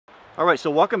All right,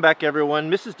 so welcome back everyone.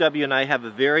 Mrs. W and I have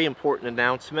a very important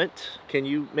announcement. Can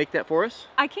you make that for us?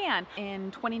 I can.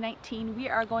 In 2019, we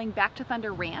are going back to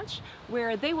Thunder Ranch,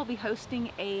 where they will be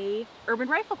hosting a urban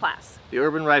rifle class. The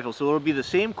urban rifle. So it'll be the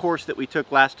same course that we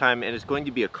took last time, and it's going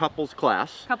to be a couples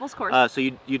class. Couples course. So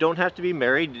you don't have to be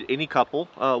married. Any couple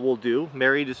will do.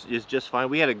 Married is just fine.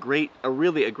 We had a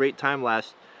really great time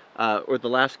the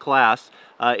last class.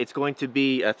 It's going to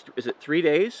be, is it 3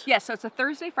 days? Yes, so it's a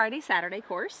Thursday, Friday, Saturday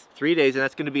course. 3 days, and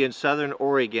that's going to be in Southern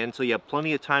Oregon, so you have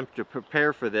plenty of time to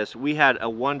prepare for this. We had a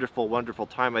wonderful, wonderful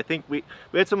time. I think we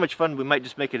had so much fun, we might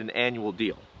just make it an annual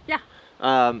deal. Yeah.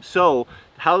 So,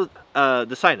 how,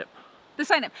 the sign-up? The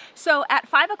sign-up. So at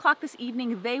 5 o'clock this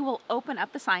evening, they will open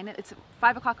up the sign-up. It's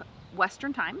 5 o'clock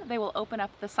Western time. They will open up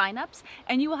the sign-ups,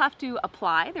 and you will have to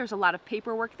apply. There's a lot of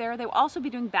paperwork there. They will also be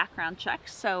doing background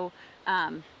checks, so...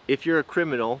 if you're a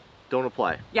criminal, don't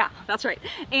apply. Yeah, that's right.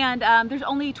 And there's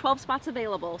only 12 spots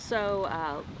available,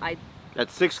 so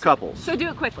That's 6 couples. So do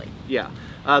it quickly. Yeah.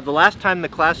 The last time the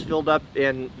class filled up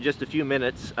in just a few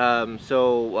minutes,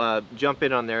 so jump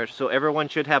in on there. So everyone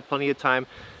should have plenty of time.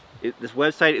 This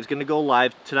website is going to go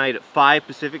live tonight at 5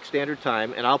 Pacific Standard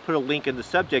Time, and I'll put a link in the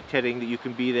subject heading that you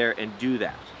can be there and do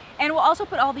that. And we'll also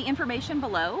put all the information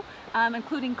below,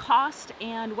 including cost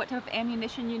and what type of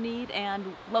ammunition you need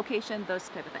and location, those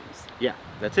type of things. Yeah,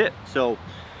 that's it. So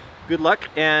good luck.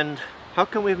 And how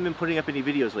come we haven't been putting up any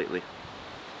videos lately?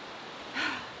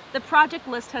 The project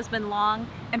list has been long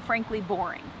and frankly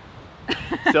boring.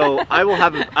 So I will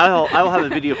have a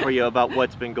video for you about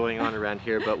what's been going on around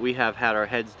here, but we have had our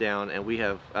heads down and we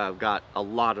have got a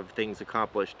lot of things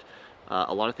accomplished.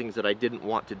 A lot of things that I didn't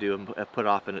want to do and have put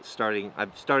off, and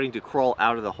I'm starting to crawl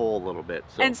out of the hole a little bit.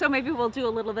 So. And so maybe we'll do a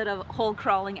little bit of hole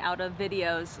crawling out of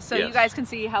videos, so yes. You guys can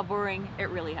see how boring it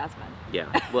really has been.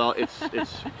 Yeah, well, it's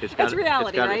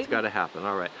reality, right? It's got to happen.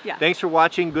 All right. Yeah. Thanks for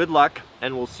watching. Good luck,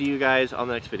 and we'll see you guys on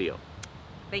the next video.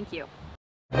 Thank you.